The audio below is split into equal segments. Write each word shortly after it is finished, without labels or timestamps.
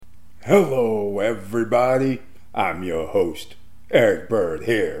Hello, everybody. I'm your host, Eric Bird,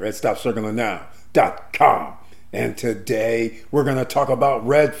 here at StopStrugglingNow.com. And today, we're going to talk about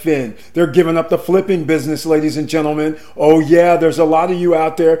Redfin. They're giving up the flipping business, ladies and gentlemen. Oh yeah, there's a lot of you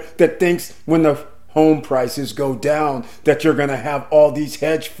out there that thinks when the home prices go down that you're going to have all these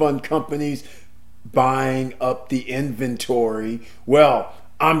hedge fund companies buying up the inventory. Well,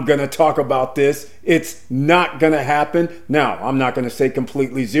 I'm going to talk about this. It's not going to happen. Now, I'm not going to say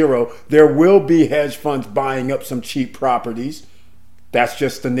completely zero. There will be hedge funds buying up some cheap properties. That's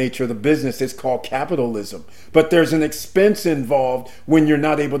just the nature of the business. It's called capitalism. But there's an expense involved when you're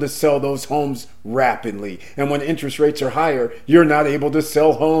not able to sell those homes rapidly. And when interest rates are higher, you're not able to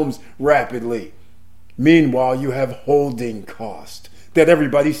sell homes rapidly. Meanwhile, you have holding cost that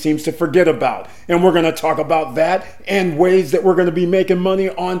everybody seems to forget about. And we're going to talk about that and ways that we're going to be making money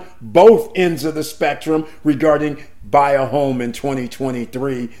on both ends of the spectrum regarding buy a home in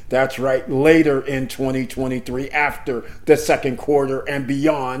 2023. That's right, later in 2023, after the second quarter and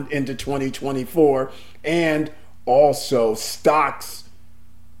beyond into 2024. And also stocks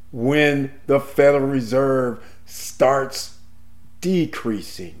when the Federal Reserve starts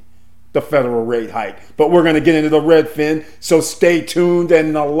decreasing the federal rate hike. But we're going to get into the Redfin, so stay tuned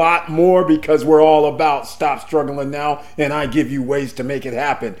and a lot more, because we're all about stop struggling now, and I give you ways to make it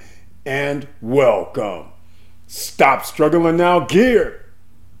happen. And welcome. Stop struggling now gear.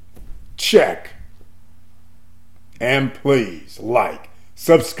 Check. And please like,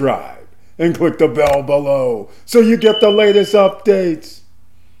 subscribe, and click the bell below so you get the latest updates.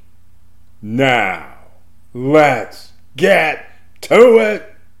 Now, let's get to it.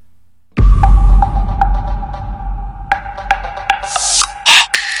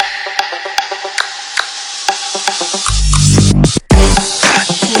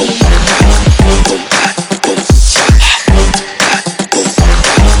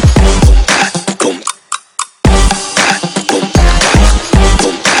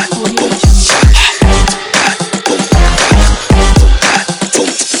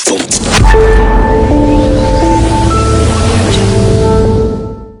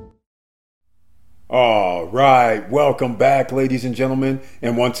 Welcome back, ladies and gentlemen.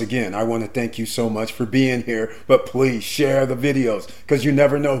 And once again, I want to thank you so much for being here. But please share the videos, because you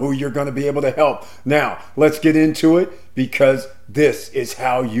never know who you're going to be able to help. Now, let's get into it, because this is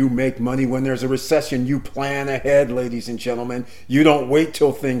how you make money when there's a recession. You plan ahead, ladies and gentlemen. You don't wait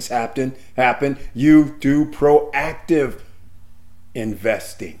till things happen. You do proactive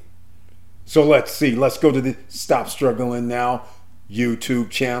investing. So let's see. Let's go to the Stop Struggling Now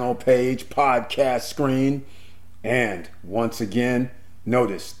YouTube channel page, podcast screen. And once again,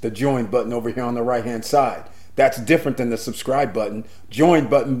 notice the join button over here on the right hand side. That's different than the subscribe button. Join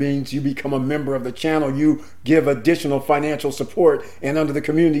button means you become a member of the channel. You give additional financial support. And under the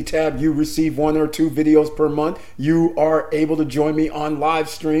community tab, you receive 1 or 2 videos per month. You are able to join me on live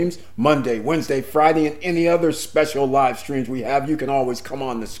streams Monday, Wednesday, Friday, and any other special live streams we have. You can always come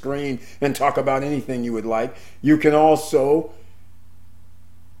on the screen and talk about anything you would like. You can also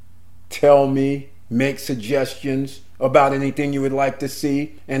tell me, make suggestions about anything you would like to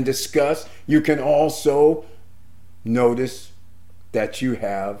see and discuss. You can also notice that you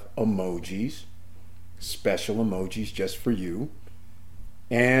have emojis, special emojis just for you.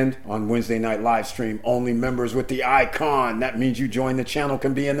 And on Wednesday night live stream, only members with the icon, that means you join the channel,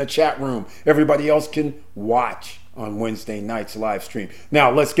 can be in the chat room. Everybody else can watch on Wednesday night's live stream.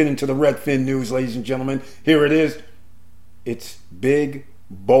 Now let's get into the Redfin news, ladies and gentlemen. Here it is. It's big,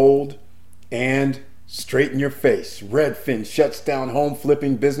 bold, and straight in your face. Redfin shuts down home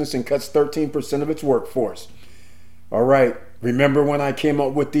flipping business and cuts 13% of its workforce. All right. Remember when I came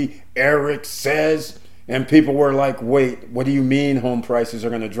up with the Eric says, and people were like, wait, what do you mean home prices are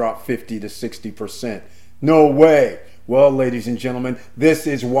going to drop 50 to 60%? No way. Well, ladies and gentlemen, this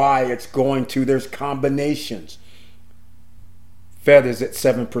is why it's going to. There's combinations. Fed is at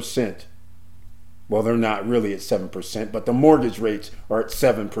 7%. Well, they're not really at 7%, but the mortgage rates are at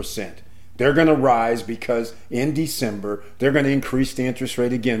 7%. They're going to rise because in December, they're going to increase the interest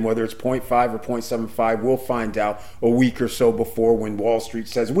rate again, whether it's 0.5 or 0.75. We'll find out a week or so before, when Wall Street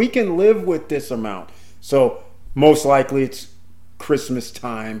says we can live with this amount. So most likely it's Christmas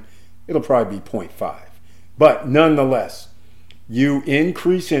time. It'll probably be 0.5. But nonetheless, you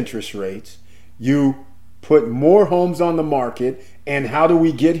increase interest rates, you put more homes on the market. And how do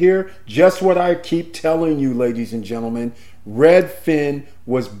we get here? Just what I keep telling you, ladies and gentlemen. Redfin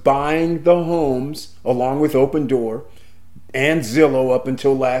was buying the homes along with Open Door and Zillow up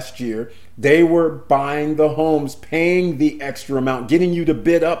until last year. They were buying the homes, paying the extra amount, getting you to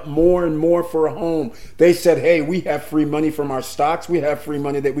bid up more and more for a home. They said, hey, we have free money from our stocks. We have free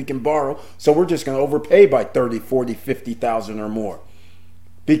money that we can borrow. So we're just going to overpay by 30, 40, 50,000 or more.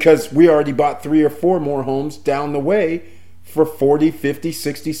 Because we already bought 3 or 4 more homes down the way for 40, 50,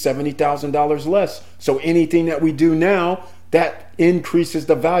 60, $70,000 less. So anything that we do now, that increases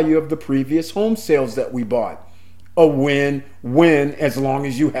the value of the previous home sales that we bought. A win-win as long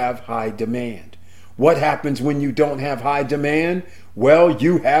as you have high demand. What happens when you don't have high demand? Well,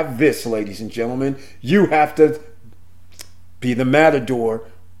 you have this, ladies and gentlemen. You have to be the matador,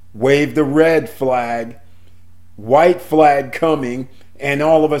 wave the red flag, white flag coming, and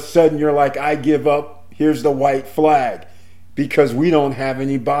all of a sudden you're like, I give up, here's the white flag, because we don't have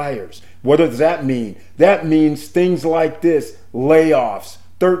any buyers. What does that mean? That means things like this, layoffs,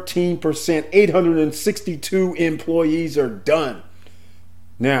 13%, 862 employees are done.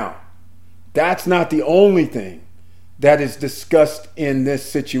 Now, that's not the only thing that is discussed in this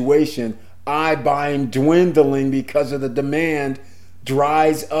situation. iBuying dwindling because of the demand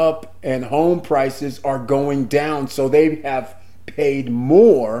dries up and home prices are going down. So they have paid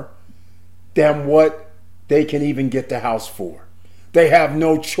more than what they can even get the house for. They have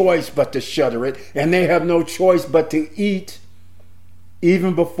no choice but to shutter it, and they have no choice but to eat.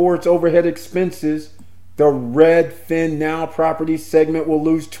 Even before its overhead expenses, the Redfin Now property segment will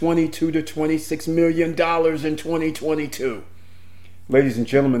lose $22 to $26 million in 2022. Ladies and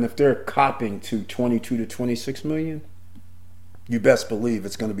gentlemen, if they're copping to 22 to 26 million, you best believe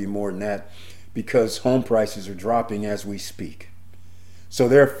it's going to be more than that, because home prices are dropping as we speak. So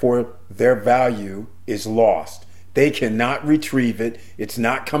therefore, their value is lost. They cannot retrieve it. It's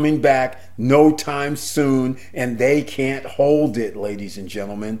not coming back no time soon, and they can't hold it, ladies and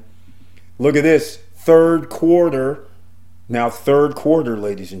gentlemen. Look at this, third quarter. Now, third quarter,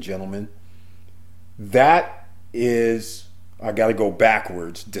 ladies and gentlemen, that is, I got to go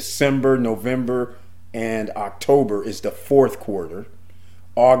backwards. December, November, and October is the fourth quarter.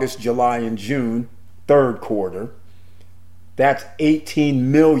 August, July, and June, third quarter. That's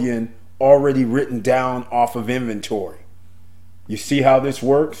 18 million already written down off of inventory. You see how this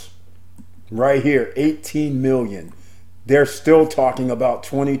works? Right here, 18 million. They're still talking about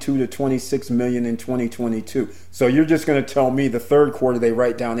 22 to 26 million in 2022. So you're just going to tell me the third quarter they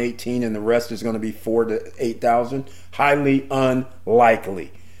write down 18 and the rest is going to be 4 to 8,000? Highly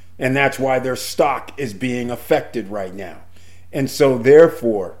unlikely. And that's why their stock is being affected right now. And so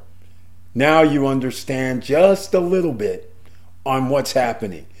therefore, now you understand just a little bit on what's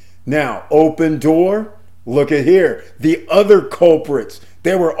happening. Now, open door, look at here. The other culprits,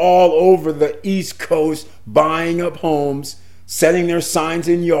 they were all over the East Coast buying up homes, setting their signs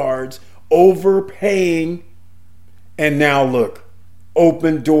in yards, overpaying. And now look,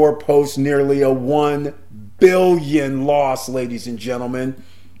 Open Door posts nearly a 1 billion loss, ladies and gentlemen.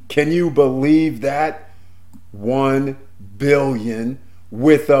 Can you believe that? 1 billion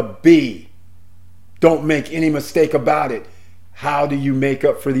with a B. Don't make any mistake about it. How do you make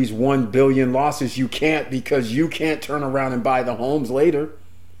up for these 1 billion losses? You can't, because you can't turn around and buy the homes later.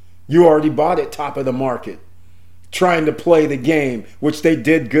 You already bought it top of the market, trying to play the game, which they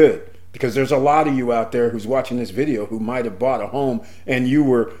did good, because there's a lot of you out there who's watching this video who might have bought a home and you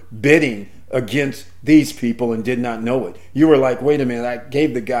were bidding against these people and did not know it. You were like, wait a minute, I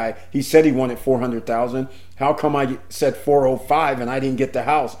gave the guy, he said he wanted 400,000. How come I said 405 and I didn't get the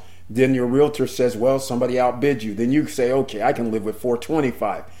house? Then your realtor says, well, somebody outbid you. Then you say, okay, I can live with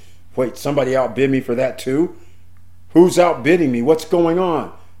 425. Wait, somebody outbid me for that too? Who's outbidding me? What's going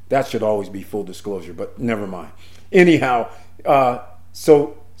on? That should always be full disclosure, but never mind. Anyhow,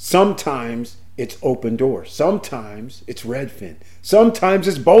 so sometimes it's Open Door. Sometimes it's Redfin. Sometimes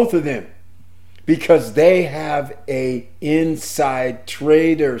it's both of them, because they have a inside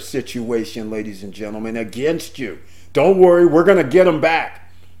trader situation, ladies and gentlemen, against you. Don't worry, we're going to get them back.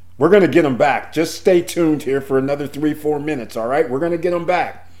 We're going to get them back. Just stay tuned here for another 3-4 minutes, all right? We're going to get them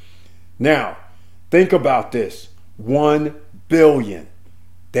back. Now, think about this. 1 billion.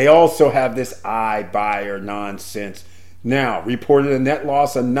 They also have this iBuyer nonsense. Now, reported a net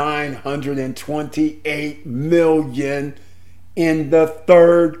loss of 928 million in the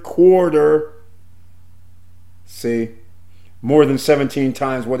third quarter. See, more than 17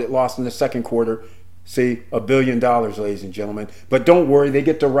 times what it lost in the second quarter. See, $1 billion, ladies and gentlemen. But don't worry, they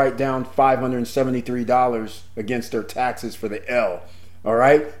get to write down $573 against their taxes for the L. All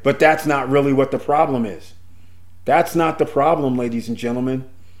right? But that's not really what the problem is. That's not the problem, ladies and gentlemen.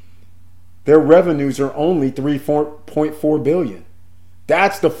 Their revenues are only $3.4 billion.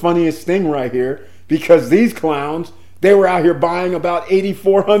 That's the funniest thing right here, because these clowns, They were out here buying about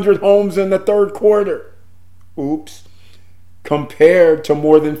 8,400 homes in the third quarter. Oops. Compared to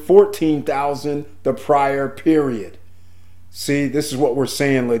more than 14,000 the prior period. See, this is what we're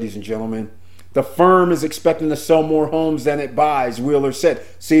saying, ladies and gentlemen. The firm is expecting to sell more homes than it buys, Wheeler said.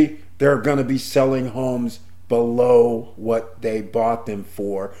 See, they're going to be selling homes below what they bought them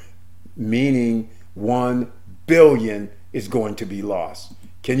for, meaning $1 billion is going to be lost.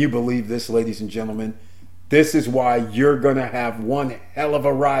 Can you believe this, ladies and gentlemen? This is why you're going to have one hell of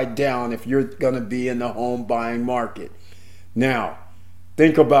a ride down if you're going to be in the home buying market. Now,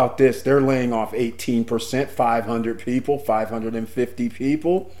 think about this. They're laying off 18%, 500 people, 550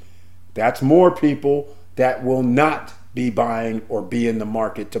 people. That's more people that will not be buying or be in the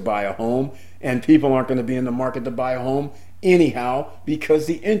market to buy a home. And people aren't going to be in the market to buy a home anyhow because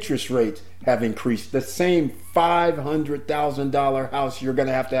the interest rates have increased. The same $500,000 house, you're going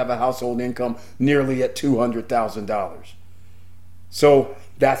to have a household income nearly at $200,000. So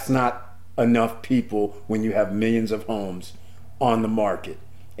that's not enough people when you have millions of homes on the market.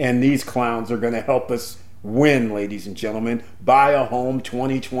 And these clowns are going to help us win, ladies and gentlemen. Buy a home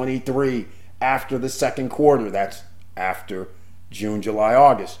 2023 after the second quarter. That's after June, July,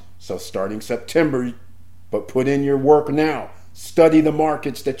 August. So starting September, but put in your work now. Study the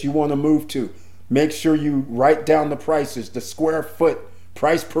markets that you want to move to. Make sure you write down the prices, the square foot,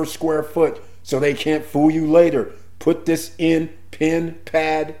 price per square foot, so they can't fool you later. Put this in pen,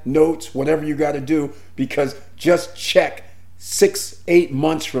 pad, notes, whatever you got to do, because just check 6-8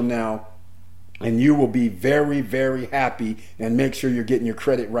 months from now and you will be very, very happy, and make sure you're getting your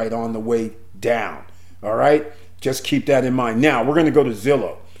credit right on the way down. All right? Just keep that in mind. Now, we're going to go to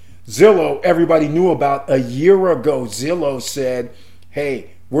Zillow. Zillow, everybody knew about a year ago. Zillow said,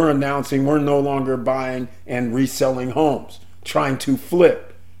 hey, we're announcing we're no longer buying and reselling homes, trying to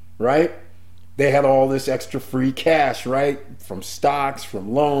flip, right? They had all this extra free cash, right? From stocks,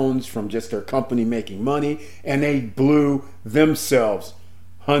 from loans, from just their company making money, and they blew themselves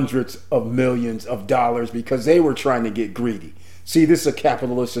hundreds of millions of dollars because they were trying to get greedy. See, this is a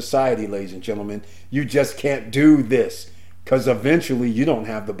capitalist society, ladies and gentlemen. You just can't do this because eventually you don't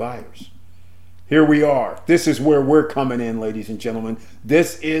have the buyers. Here we are. This is where we're coming in, ladies and gentlemen.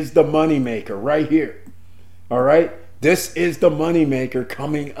 This is the moneymaker right here. All right? This is the moneymaker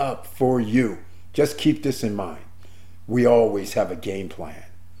coming up for you. Just keep this in mind. We always have a game plan.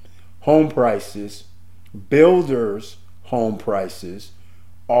 Home prices, builders' home prices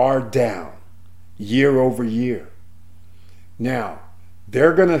are down year over year. Now,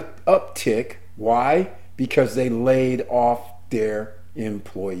 they're going to uptick. Why? Because they laid off their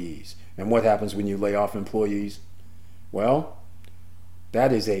employees. And what happens when you lay off employees? Well,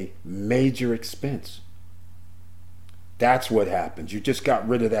 that is a major expense. That's what happens. You just got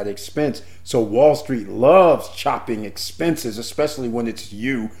rid of that expense. So Wall Street loves chopping expenses, especially when it's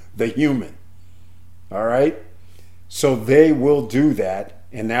you, the human. All right? So they will do that,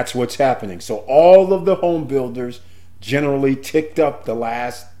 and that's what's happening. So all of the home builders generally ticked up the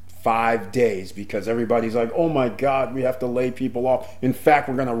last 5 days because everybody's like, oh my God, we have to lay people off. In fact,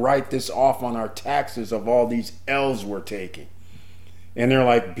 we're going to write this off on our taxes of all these L's we're taking. And they're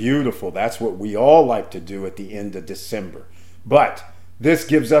like, beautiful. That's what we all like to do at the end of December. But this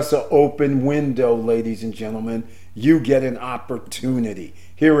gives us an open window, ladies and gentlemen. You get an opportunity.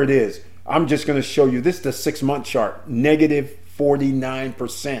 Here it is. I'm just going to show you. This is the 6-month chart, negative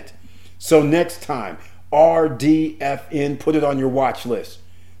 49%. So next time, RDFN, put it on your watch list.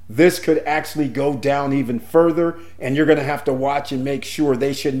 This could actually go down even further, and you're going to have to watch and make sure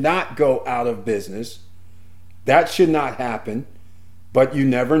they should not go out of business. That should not happen, but you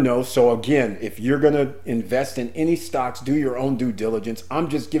never know. So again, if you're going to invest in any stocks, do your own due diligence. I'm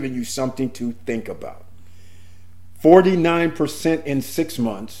just giving you something to think about. 49% in 6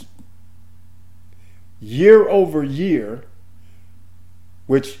 months. Year over year,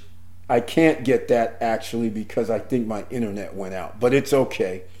 which I can't get that actually because I think my internet went out, but it's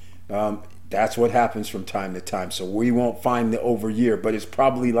okay. That's what happens from time to time. So we won't find the over year, but it's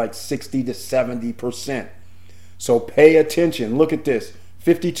probably like 60 to 70%. So pay attention. Look at this.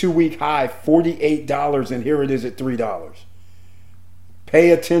 52-week high, $48, and here it is at $3. Pay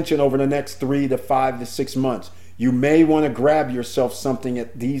attention over the next 3 to 5 to 6 months. You may want to grab yourself something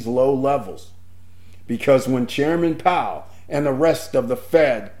at these low levels because when Chairman Powell and the rest of the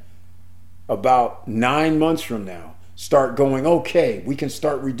Fed about 9 months from now start going, okay, we can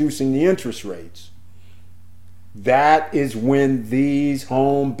start reducing the interest rates. That is when these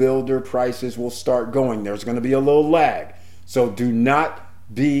home builder prices will start going. There's going to be a little lag. So do not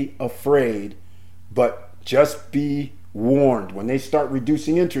be afraid, but just be warned. When they start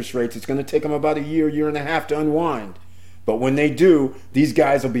reducing interest rates, it's going to take them about a year, year and a half to unwind. But when they do, these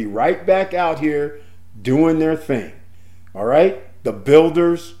guys will be right back out here doing their thing. All right? The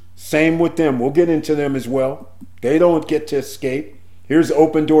builders, same with them. We'll get into them as well. They don't get to escape. Here's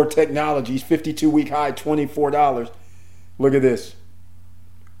Open Door Technologies, 52-week high, $24. Look at this.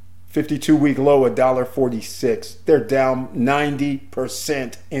 52-week low, $1.46. They're down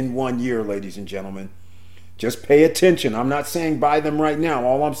 90% in 1 year, ladies and gentlemen. Just pay attention. I'm not saying buy them right now.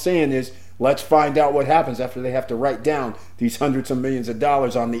 All I'm saying is let's find out what happens after they have to write down these hundreds of millions of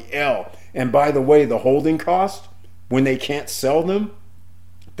dollars on the L. And by the way, the holding cost, when they can't sell them,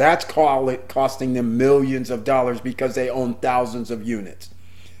 that's costing them millions of dollars because they own thousands of units.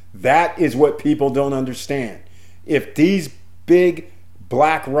 That is what people don't understand. If these big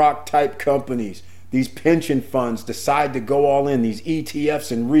BlackRock type companies, these pension funds decide to go all in, these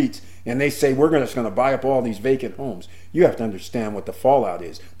ETFs and REITs, and they say we're just going to buy up all these vacant homes, you have to understand what the fallout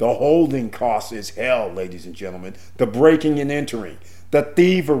is. The holding cost is hell, ladies and gentlemen. The breaking and entering, the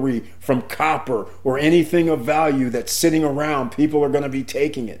thievery from copper or anything of value that's sitting around, people are going to be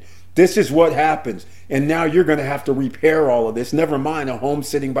taking it. This is what happens. And now you're going to have to repair all of this. Never mind, a home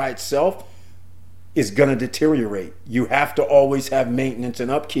sitting by itself is going to deteriorate. You have to always have maintenance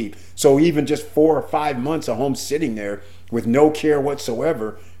and upkeep. So even just 4 or 5 months a home sitting there with no care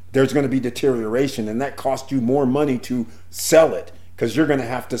whatsoever, there's going to be deterioration, and that costs you more money to sell it because you're going to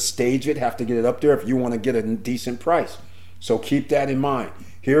have to stage it, have to get it up there if you want to get a decent price. So keep that in mind.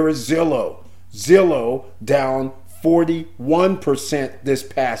 Here is Zillow. Zillow down 41% this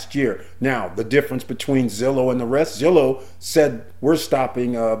past year. Now, the difference between Zillow and the rest, Zillow said we're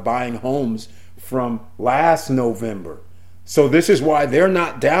stopping buying homes from last November. So this is why they're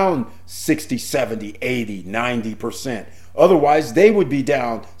not down 60, 70, 80, 90%. Otherwise, they would be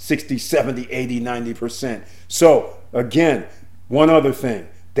down 60, 70, 80, 90%. So again, one other thing.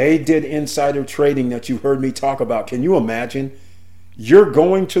 They did insider trading that you heard me talk about. Can you imagine? You're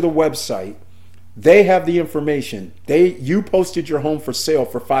going to the website. They have the information. You posted your home for sale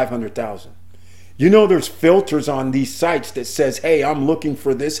for $500,000. You know there's filters on these sites that says, hey, I'm looking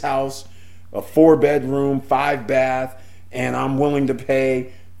for this house, a 4-bedroom, 5-bath, and I'm willing to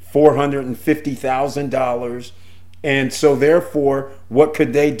pay $450,000. And so therefore, what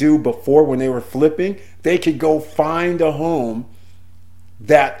could they do before when they were flipping? They could go find a home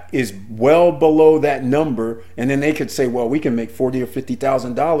that is well below that number, and then they could say, well, we can make $40,000 or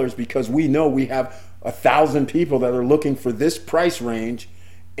 $50,000 because we know we have 1,000 people that are looking for this price range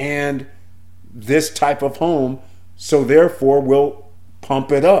and this type of home. So therefore, we'll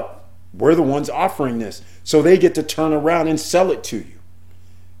pump it up. We're the ones offering this. So they get to turn around and sell it to you.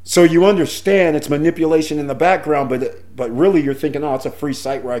 So you understand it's manipulation in the background, but really you're thinking, oh, it's a free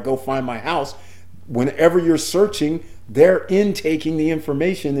site where I go find my house. Whenever you're searching, they're intaking the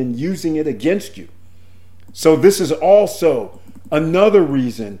information and using it against you. So this is also another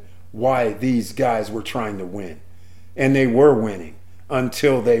reason why these guys were trying to win. And they were winning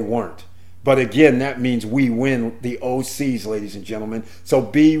until they weren't. But again, that means we win the OCs, ladies and gentlemen. So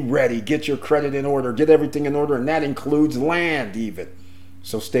be ready. Get your credit in order. Get everything in order. And that includes land even.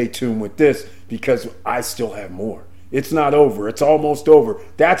 So stay tuned with this because I still have more. It's not over. It's almost over.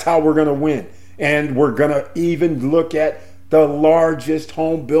 That's how we're going to win. And we're going to even look at the largest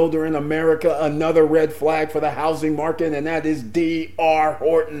home builder in America, another red flag for the housing market, and that is D.R.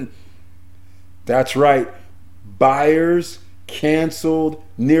 Horton. That's right. Buyers canceled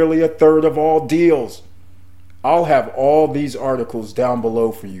nearly a third of all deals. I'll have all these articles down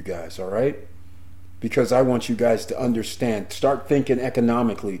below for you guys, all right? Because I want you guys to understand. Start thinking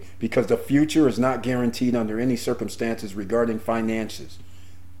economically because the future is not guaranteed under any circumstances regarding finances.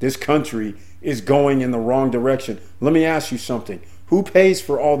 This country is going in the wrong direction. Let me ask you something. Who pays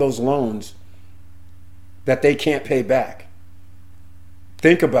for all those loans that they can't pay back?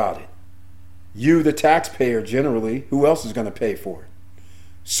 Think about it. You, the taxpayer, generally. Who else is going to pay for it?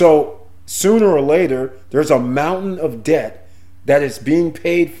 So sooner or later, there's a mountain of debt that is being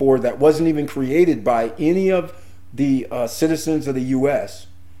paid for that wasn't even created by any of the citizens of the U.S.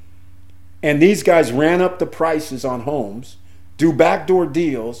 And these guys ran up the prices on homes, do backdoor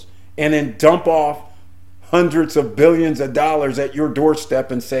deals, and then dump off hundreds of billions of dollars at your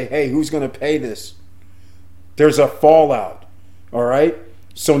doorstep and say, hey, who's going to pay this? There's a fallout, all right?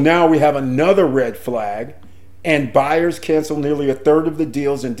 So now we have another red flag, and buyers cancel nearly a third of the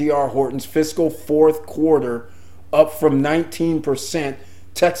deals in D.R. Horton's fiscal fourth quarter, up from 19%.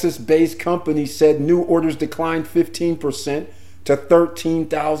 Texas-based company said new orders declined 15% to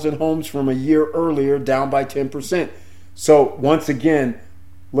 13,000 homes from a year earlier, down by 10%. So once again,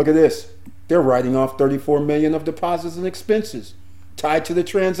 look at this. They're writing off $34 million of deposits and expenses tied to the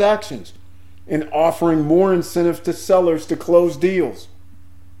transactions. and offering more incentives to sellers to close deals.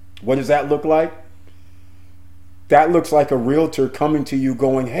 What does that look like? That looks like a realtor coming to you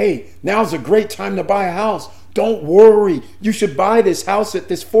going, hey, now's a great time to buy a house. Don't worry. You should buy this house at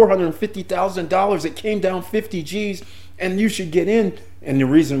this $450,000. It came down 50 G's and you should get in. And the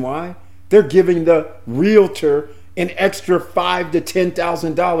reason why? They're giving the realtor an extra $5,000 to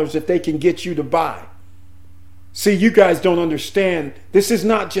 $10,000 if they can get you to buy. See, you guys don't understand. This is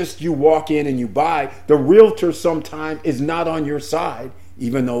not just you walk in and you buy. The realtor sometimes is not on your side,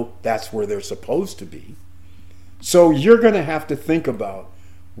 even though that's where they're supposed to be. So you're going to have to think about,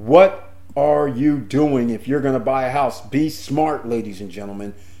 what are you doing if you're going to buy a house? Be smart, ladies and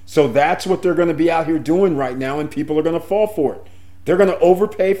gentlemen. So that's what they're going to be out here doing right now, and people are going to fall for it. They're going to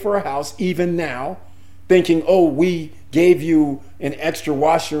overpay for a house even now, thinking, oh, we gave you an extra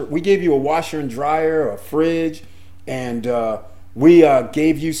washer. We gave you a washer and dryer, a fridge, and we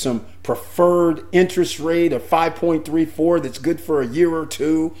gave you some preferred interest rate of 5.34 that's good for a year or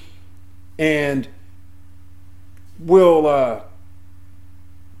two. And we'll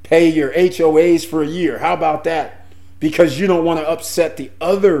pay your HOAs for a year. How about that? Because you don't want to upset the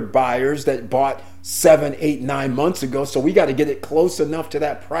other buyers that bought 7, 8, 9 months ago. So we got to get it close enough to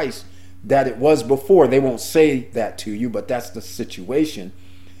that price that it was before. They won't say that to you, but that's the situation.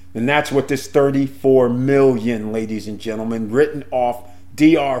 And that's what this $34 million, ladies and gentlemen, written off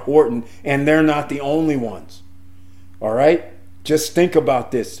D.R. Horton, and they're not the only ones. All right? Just think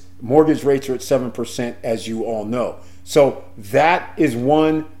about this. Mortgage rates are at 7%, as you all know. So that is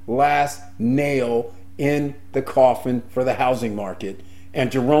one last nail in the coffin for the housing market. And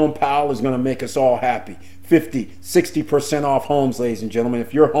Jerome Powell is going to make us all happy. 50, 60% off homes, ladies and gentlemen.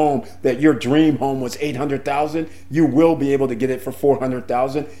 If your home, that your dream home was $800,000, you will be able to get it for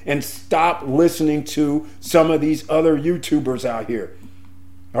 $400,000. And stop listening to some of these other YouTubers out here.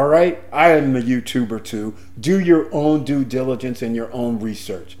 All right? I am a YouTuber too. Do your own due diligence and your own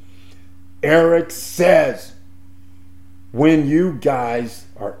research. Eric says, when you guys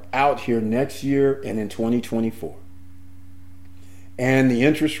are out here next year and in 2024, and the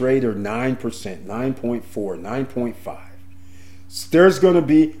interest rate are 9%, 9.4, 9.5, there's going to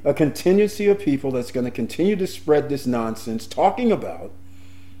be a contingency of people that's going to continue to spread this nonsense, talking about,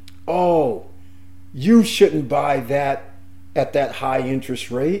 oh, you shouldn't buy that at that high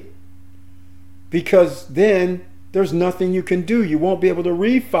interest rate, because then there's nothing you can do. You won't be able to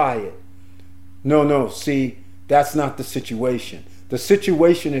refi it. No, see, that's not the situation. The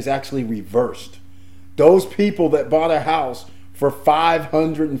situation is actually reversed. Those people that bought a house for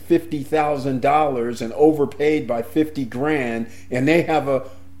 $550,000 and overpaid by 50 grand, and they have a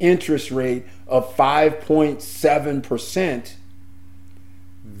interest rate of 5.7%,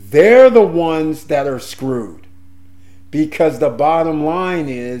 they're the ones that are screwed. Because the bottom line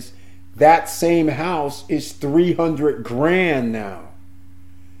is, that same house is 300 grand now.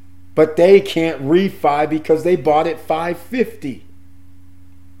 But they can't refi because they bought it $550.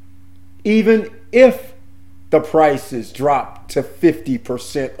 Even if the prices drop to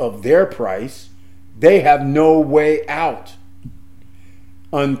 50% of their price, they have no way out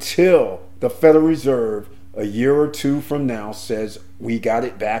until the Federal Reserve a year or two from now says we got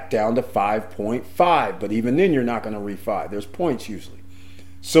it back down to 5.5. But even then, you're not going to refi. There's points usually.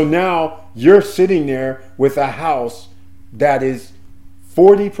 So now you're sitting there with a house that is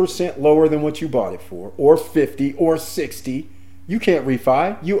 40% lower than what you bought it for, or 50 or 60. You can't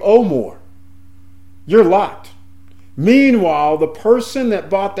refi. You owe more. You're locked. Meanwhile, the person that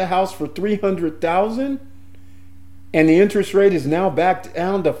bought the house for $300,000 and the interest rate is now back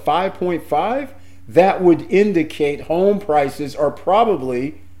down to 5.5, that would indicate home prices are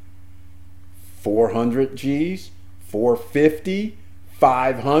probably 400 G's, 450,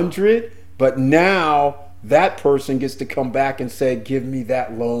 500, but now that person gets to come back and say, give me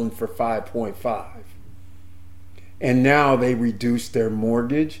that loan for 5.5. And now they reduce their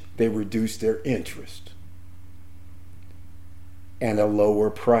mortgage, they reduce their interest, and a lower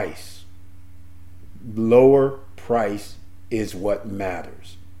price. Lower price is what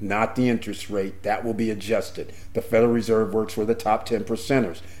matters, not the interest rate. That will be adjusted. The Federal Reserve works for the top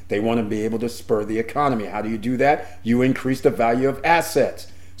 10%ers. They want to be able to spur the economy. How do you do that? You increase the value of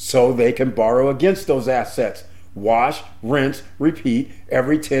assets so they can borrow against those assets. Wash, rinse, repeat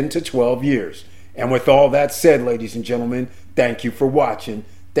every 10 to 12 years. And with all that said, ladies and gentlemen, thank you for watching.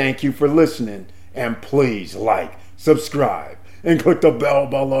 Thank you for listening. And please like, subscribe, and click the bell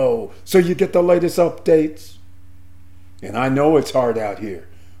below so you get the latest updates. And I know it's hard out here,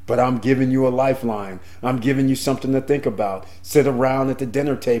 But I'm giving you a lifeline. I'm giving you something to think about. Sit around at the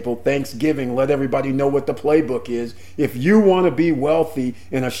dinner table, Thanksgiving, let everybody know what the playbook is. If you want to be wealthy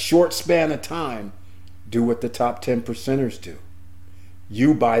in a short span of time, do what the top 10 percenters do.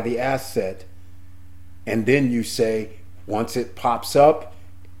 You buy the asset, and then you say, once it pops up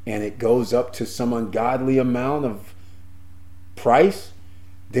and it goes up to some ungodly amount of price,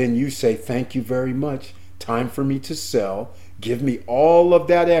 then you say, thank you very much. Time for me to sell. Give me all of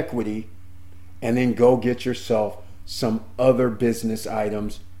that equity, and then go get yourself some other business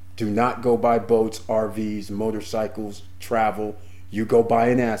items. Do not go buy boats, RVs, motorcycles, travel. You go buy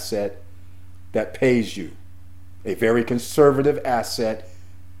an asset that pays you. A very conservative asset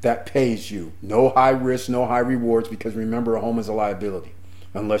that pays you. No high risk, no high rewards, because remember, a home is a liability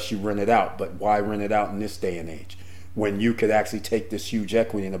unless you rent it out. But why rent it out in this day and age when you could actually take this huge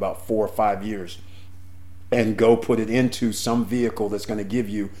equity in about 4 or 5 years and go put it into some vehicle that's going to give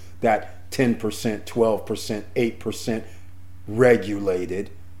you that 10%, 12%, 8% regulated,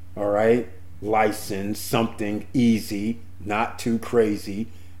 all right, license, something easy, not too crazy.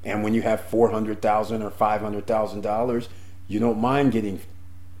 And when you have $400,000 or $500,000, you don't mind getting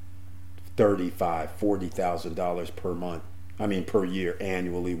 $35,000, $40,000 per month. Per year,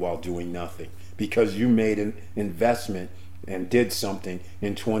 annually, while doing nothing, because you made an investment and did something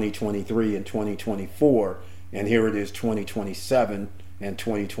in 2023 and 2024, and here it is 2027 and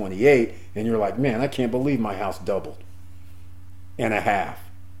 2028, and you're like, man, I can't believe my house doubled and a half.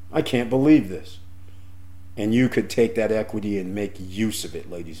 I can't believe this. And you could take that equity and make use of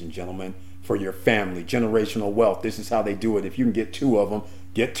it, ladies and gentlemen, for your family. Generational wealth. This is how they do it. If you can get 2 of them,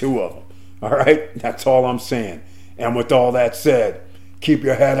 get 2 of them. All right? That's all I'm saying. And with all that said, keep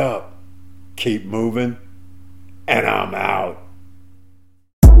your head up, keep moving, and I'm out.